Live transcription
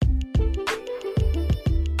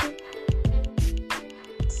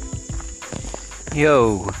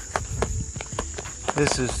Yo,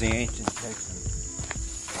 this is the Ancient Texan.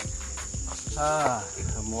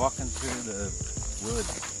 I'm walking through the woods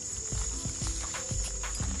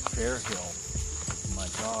in Fair Hill, my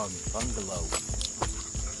dog bungalow.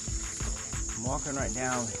 I'm walking right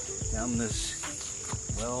now down this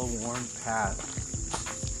well-worn path,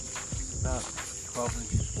 about 12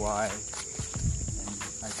 inches wide, and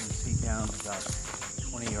I can see down about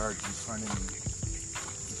 20 yards in front of me.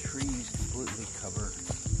 Trees completely cover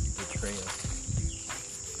the trail.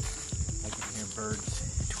 I can hear birds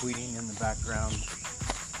tweeting in the background.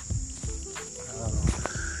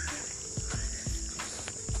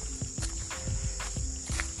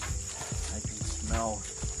 I can smell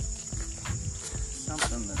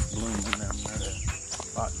something that's blooming. I'm not a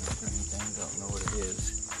botanist or anything, don't know what it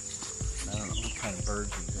is. I don't know what kind of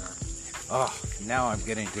birds these are. Now I'm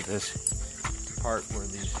getting to this part where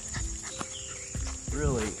these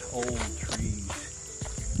really old trees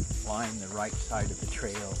line the right side of the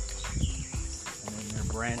trail, and then their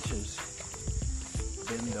branches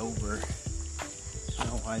bend over. I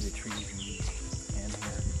don't know why the trees stand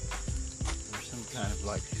here. There's some kind of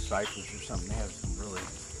like cypress or something. They have some really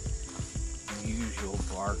unusual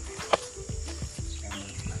bark, and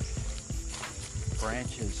the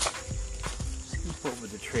branches scoop over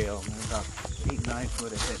the trail, and they're about 8-9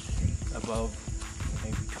 foot above,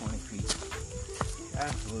 maybe 20 feet.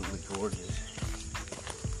 Absolutely gorgeous.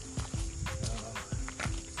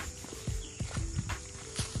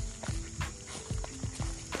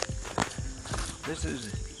 This is,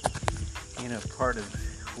 part of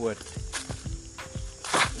what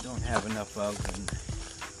we don't have enough of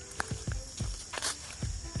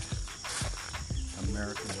in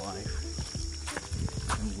American life,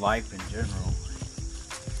 and life in general.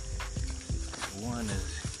 One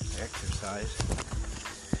is exercise.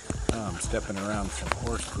 I'm stepping around some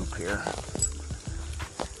horse poop here.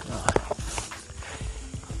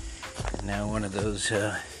 Now one of those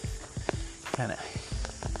kind of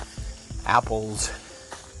apples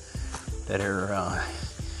that are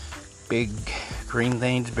big green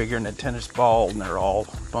things, bigger than a tennis ball, and they're all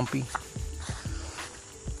bumpy.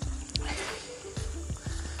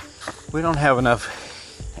 We don't have enough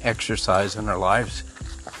exercise in our lives.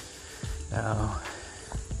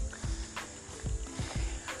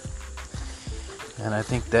 And I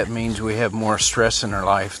think that means we have more stress in our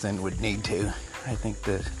life than we'd need to. I think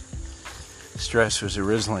that stress was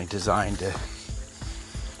originally designed to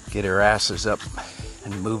get our asses up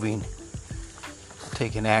and moving,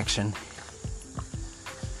 taking action.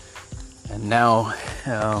 And now,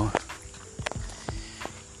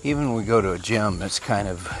 even when we go to a gym, it's kind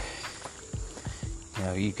of,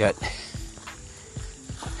 you got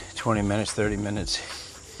 20 minutes, 30 minutes,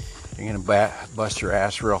 you're going to bust your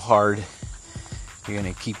ass real hard. You're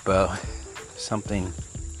going to keep something,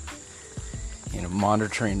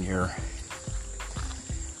 monitoring your,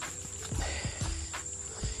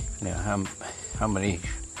 how many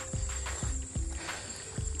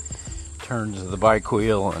turns of the bike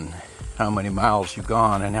wheel and how many miles you've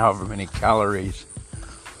gone and however many calories.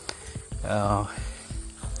 Tell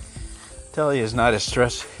you, it's not as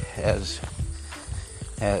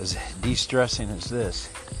de-stressing as this.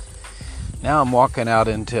 Now I'm walking out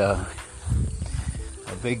into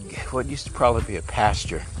a big, what used to probably be a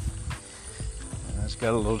pasture. It's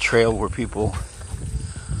got a little trail where people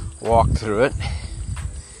walk through it,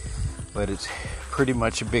 but it's pretty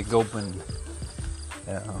much a big open,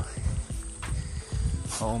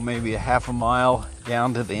 maybe a half a mile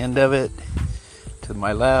down to the end of it, to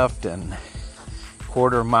my left, and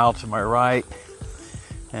quarter mile to my right,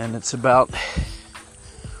 and it's about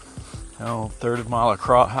third of a mile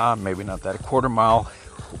across, maybe not that, a quarter mile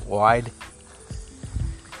wide.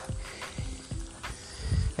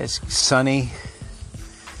 It's sunny.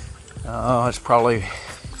 It's probably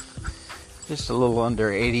just a little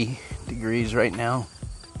under 80 degrees right now.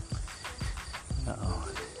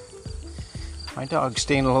 My dog's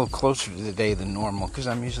staying a little closer today than normal because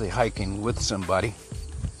I'm usually hiking with somebody.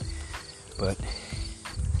 But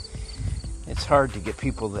it's hard to get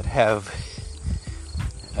people that have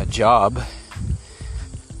a job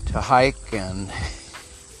to hike, and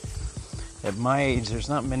at my age there's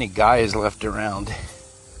not many guys left around.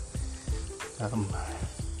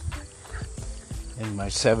 In my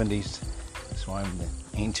 70s, that's why I'm the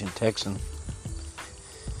Ancient Texan.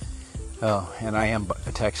 And I am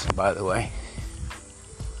a Texan, by the way.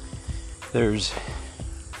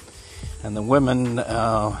 And the women,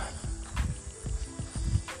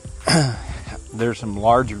 there's some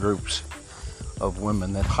large groups of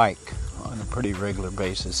women that hike on a pretty regular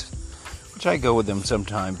basis, which I go with them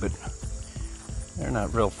sometime, but they're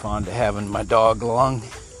not real fond of having my dog along.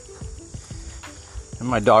 And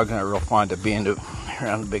my dog's not real fond of being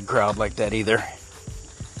around a big crowd like that either.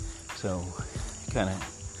 So, kind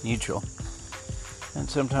of neutral. And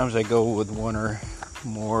sometimes I go with one or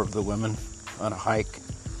more of the women on a hike.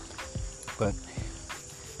 But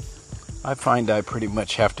I find I pretty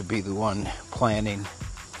much have to be the one planning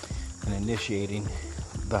and initiating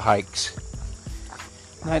the hikes.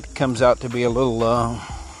 And that comes out to be a little,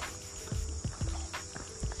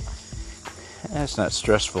 it's not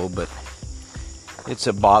stressful, but it's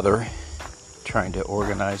a bother trying to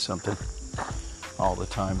organize something all the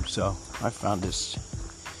time. So I found this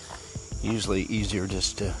usually easier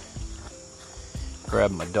just to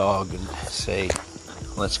grab my dog and say,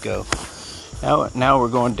 let's go. Now we're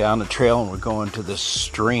going down the trail and we're going to the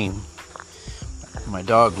stream. My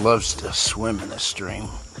dog loves to swim in the stream.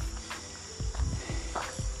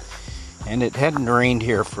 And it hadn't rained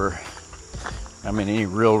here for, any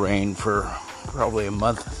real rain for probably a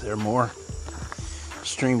month or more.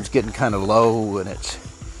 Stream's getting kind of low and it's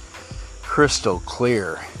crystal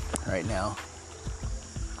clear right now.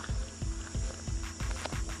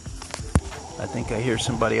 I think I hear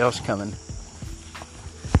somebody else coming.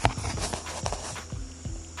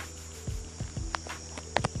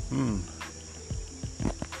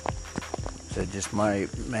 Is that just my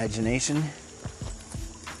imagination?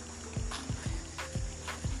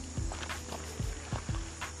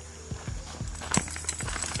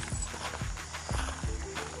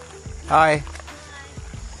 Hi.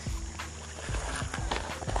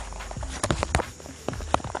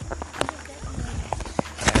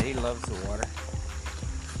 Yeah, he loves the water.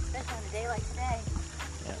 Especially on a day like today.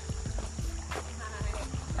 Yeah.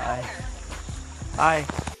 Hi. Hi.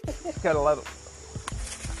 He's got a lot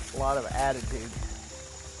of attitude.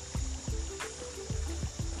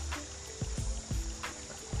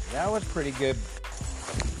 That was pretty good.